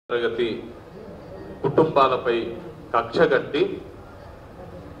తరగతి కుటుంబాలపై కక్షగట్టి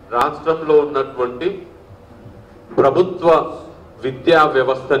రాష్ట్రంలో ఉన్నటువంటి ప్రభుత్వ విద్యా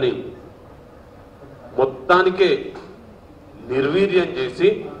వ్యవస్థని మొత్తానికే నిర్వీర్యం చేసి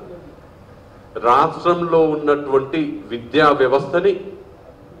రాష్ట్రంలో ఉన్నటువంటి విద్యా వ్యవస్థని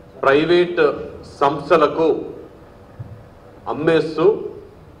ప్రైవేట్ సంస్థలకు అమ్మేస్తూ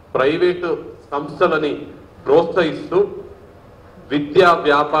ప్రైవేట్ సంస్థలని ప్రోత్సహిస్తూ విద్యా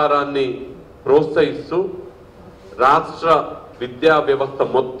వ్యాపారాన్ని ప్రోత్సహిస్తూ రాష్ట్ర విద్యా వ్యవస్థ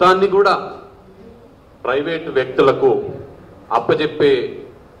మొత్తాన్ని కూడా ప్రైవేట్ వ్యక్తులకు అప్పచెప్పే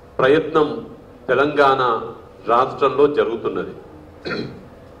ప్రయత్నం తెలంగాణ రాష్ట్రంలో జరుగుతున్నది.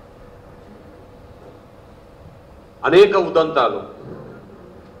 అనేక ఉదంతాలు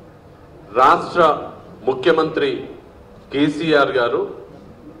రాష్ట్ర ముఖ్యమంత్రి కేసీఆర్ గారు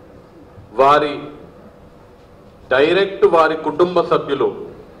వారి కుటుంబ సభ్యులు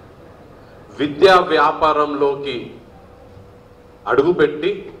విద్యా వ్యాపారంలోకి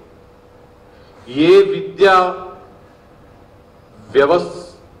అడుగుపెట్టి ఏ విద్యా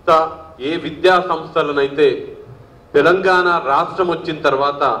వ్యవస్థ ఏ విద్యా సంస్థలనైతే తెలంగాణ రాష్ట్రం వచ్చిన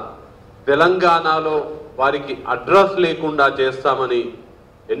తర్వాత తెలంగాణలో వారికి అడ్రస్ లేకుండా చేస్తామని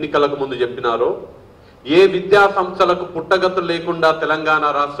ఎన్నికలకు ముందు చెప్పినారో, ఏ విద్యా సంస్థలకు పుట్టగతులు లేకుండా తెలంగాణ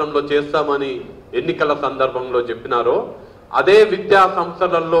రాష్ట్రంలో చేస్తామని ఎన్నికల సందర్భంలో చెప్పినారో, అదే విద్యా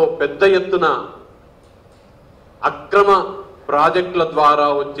సంస్థలలో పెద్ద ఎత్తున అక్రమ ప్రాజెక్టుల ద్వారా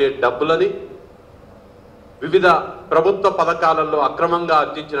వచ్చే డబ్బులని వివిధ ప్రభుత్వ పథకాలలో అక్రమంగా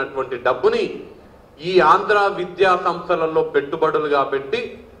ఆర్జించినటువంటి డబ్బుని ఈ ఆంధ్ర విద్యా సంస్థలలో పెట్టుబడులుగా పెట్టి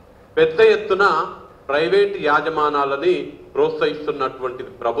పెద్ద ఎత్తున ప్రైవేట్ యాజమానాలని ప్రోత్సహిస్తున్నటువంటి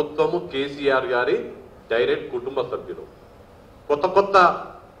ప్రభుత్వము కేసీఆర్ గారి డైరెక్ట్ కుటుంబ సభ్యులు. కొత్త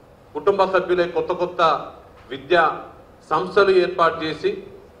కుటుంబ సభ్యులే కొత్త విద్యా సంస్థలు ఏర్పాటు చేసి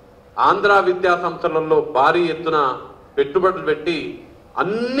ఆంధ్ర విద్యా సంస్థలలో భారీ ఎత్తున పెట్టుబడులు పెట్టి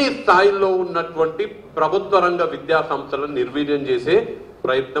అన్ని స్థాయిల్లో ఉన్నటువంటి ప్రభుత్వ రంగ విద్యా సంస్థలను నిర్వీర్యం చేసే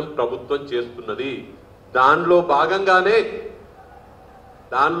ప్రయత్నం ప్రభుత్వం చేస్తున్నది. దానిలో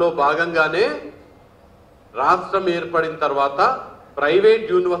భాగంగానే రాష్ట్రం ఏర్పడిన తర్వాత ప్రైవేట్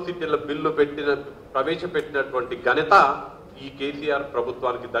యూనివర్సిటీల బిల్లు ప్రవేశపెట్టినటువంటి ఘనత ఈ కేసీఆర్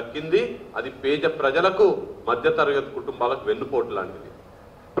ప్రభుత్వానికి దక్కింది. అది పేద ప్రజలకు మధ్యతరగతి కుటుంబాలకు వెన్నుపోటు లాంటిది.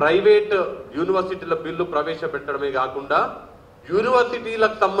 ప్రైవేట్ యూనివర్సిటీల బిల్లు ప్రవేశపెట్టడమే కాకుండా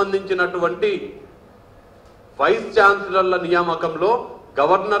యూనివర్సిటీలకు సంబంధించినటువంటి వైస్ ఛాన్సలర్ల నియామకంలో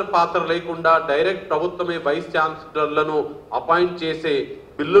గవర్నర్ పాత్ర లేకుండా డైరెక్ట్ ప్రభుత్వమే వైస్ ఛాన్సలర్లను అపాయింట్ చేసే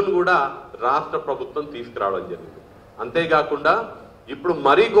బిల్లును కూడా రాష్ట్ర ప్రభుత్వం తీసుకురావడం జరిగింది. అంతేకాకుండా ఇప్పుడు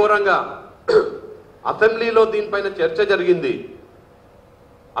మరీ ఘోరంగా అసెంబ్లీలో దీనిపైన చర్చ జరిగింది.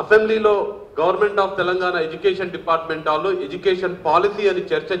 అసెంబ్లీలో government of Telangana education department వాళ్ళు ఎడ్యుకేషన్ పాలసీ అని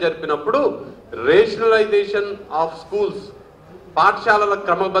చర్చ జరిపినప్పుడు రేషనలైజేషన్ ఆఫ్ స్కూల్స్, పాఠశాలల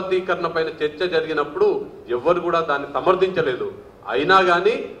క్రమబద్ధీకరణ పైన చర్చ జరిగినప్పుడు ఎవరు కూడా దాన్ని సమర్థించలేదు. అయినా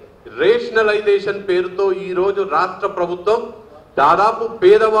కానీ రేషనలైజేషన్ పేరుతో ఈ రోజు రాష్ట్ర ప్రభుత్వం దాదాపు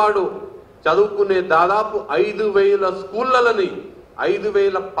పేదవాడు చదువుకునే దాదాపు 5,000 స్కూళ్ళని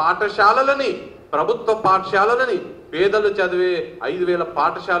 5,000 పాఠశాలలని ప్రభుత్వ పాఠశాలలని పేదలు చదివే 5,000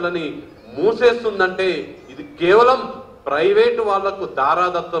 పాఠశాలని మూసేస్తుందంటే ఇది కేవలం ప్రైవేటు వాళ్లకు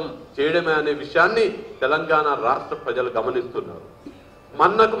దారాదత్తం చేయడమే అనే విషయాన్ని తెలంగాణ రాష్ట్ర ప్రజలు గమనిస్తున్నారు.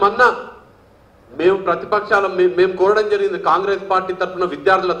 మొన్న మేము ప్రతిపక్షాల మేము కోరడం జరిగింది, కాంగ్రెస్ పార్టీ తరఫున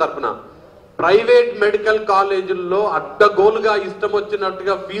విద్యార్థుల తరఫున ప్రైవేట్ మెడికల్ కాలేజీల్లో అడ్డగోలుగా ఇష్టం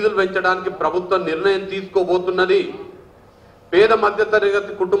వచ్చినట్టుగా ఫీజులు పెంచడానికి ప్రభుత్వం నిర్ణయం తీసుకోబోతున్నది. పేద మధ్య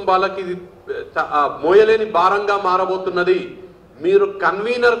తరగతి కుటుంబాలకి ఇది మోయలేని భారంగా మారబోతున్నది. మీరు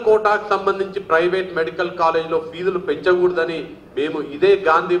కన్వీనర్ కోటాకు సంబంధించి ప్రైవేట్ మెడికల్ కాలేజీలో ఫీజులు పెంచకూడదని మేము ఇదే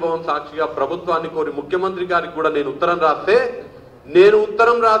గాంధీ భవన్ సాక్షిగా ప్రభుత్వాన్ని కోరి ముఖ్యమంత్రి గారికి కూడా నేను ఉత్తరం రాస్తే, నేను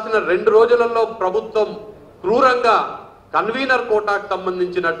ఉత్తరం రాసిన 2 రోజులలో ప్రభుత్వం క్రూరంగా కన్వీనర్ కోటాకు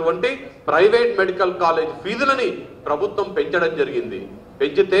సంబంధించినటువంటి ప్రైవేట్ మెడికల్ కాలేజ్ ఫీజులని ప్రభుత్వం పెంచడం జరిగింది.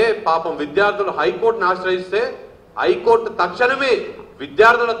 పెంచితే పాపం విద్యార్థులు హైకోర్టును ఆశ్రయిస్తే హైకోర్టు తక్షణమే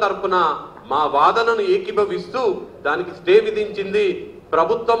విద్యార్థుల తరఫున మా వాదనను ఏకీభవిస్తూ దానికి స్టే విధించింది.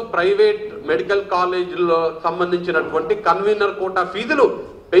 ప్రభుత్వం ప్రైవేట్ మెడికల్ కాలేజీలో సంబంధించినటువంటి కన్వీనర్ కోటా ఫీజులు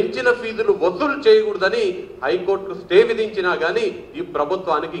పెంచిన ఫీజులు వసూలు చేయకూడదని హైకోర్టుకు స్టే విధించినా గానీ ఈ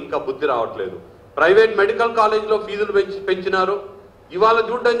ప్రభుత్వానికి ఇంకా బుద్ధి రావట్లేదు. ప్రైవేట్ మెడికల్ కాలేజీలో ఫీజులు పెంచినారు. ఇవాళ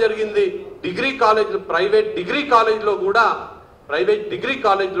చూడడం జరిగింది డిగ్రీ కాలేజీలు ప్రైవేట్ డిగ్రీ కాలేజీలో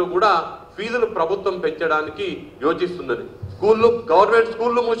కూడా ఫీజులు ప్రభుత్వం పెంచడానికి యోచిస్తున్నది. గవర్నమెంట్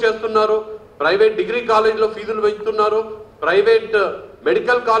స్కూళ్ళు మూసేస్తున్నారు, ప్రైవేట్ డిగ్రీ కాలేజీలో ఫీజులు పెంచుతున్నారు, ప్రైవేట్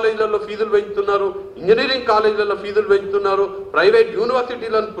మెడికల్ కాలేజీలలో ఫీజులు పెంచుతున్నారు, ఇంజనీరింగ్ కాలేజీలలో ఫీజులు పెంచుతున్నారు, ప్రైవేట్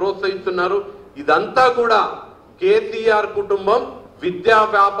యూనివర్సిటీలను ప్రోత్సహిస్తున్నారు. ఇదంతా కూడా కేసీఆర్ కుటుంబం విద్యా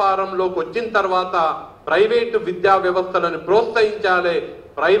వ్యాపారంలోకి వచ్చిన తర్వాత ప్రైవేటు విద్యా వ్యవస్థలను ప్రోత్సహించాలి.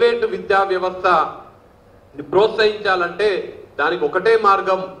 ప్రైవేటు విద్యా వ్యవస్థ ప్రోత్సహించాలంటే దానికి ఒకటే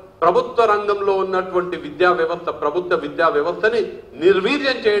మార్గం, ప్రభుత్వ రంగంలో ఉన్నటువంటి విద్యా వ్యవస్థ, ప్రభుత్వ విద్యా వ్యవస్థని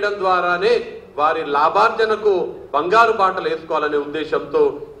నిర్వీర్యం చేయడం ద్వారానే వారి లాభార్జనకు బంగారు బాటలు వేసుకోవాలనే ఉద్దేశంతో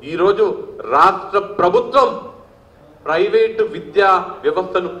ఈరోజు రాష్ట్ర ప్రభుత్వం ప్రైవేటు విద్యా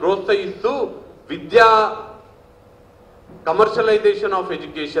వ్యవస్థను ప్రోత్సహిస్తూ విద్యా కమర్షియలైజేషన్ ఆఫ్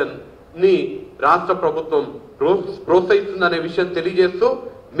ఎడ్యుకేషన్ ని రాష్ట్ర ప్రభుత్వం ప్రోత్సహిస్తుందనే విషయం తెలియజేస్తూ,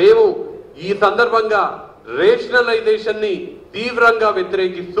 మేము ఈ సందర్భంగా రేషనలైజేషన్ ని తీవ్రంగా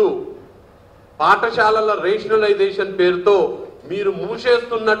వ్యతిరేకిస్తూ, పాఠశాలల రేషనలైజేషన్ పేరుతో మీరు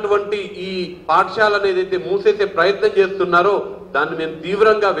మూసేస్తున్నటువంటి ఈ పాఠశాలను ఏదైతే మూసేసే ప్రయత్నం చేస్తున్నారో దాన్ని మేము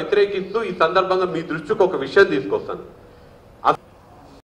తీవ్రంగా వ్యతిరేకిస్తూ ఈ సందర్భంగా మీ దృష్టికి ఒక విషయం తీసుకొస్తాను.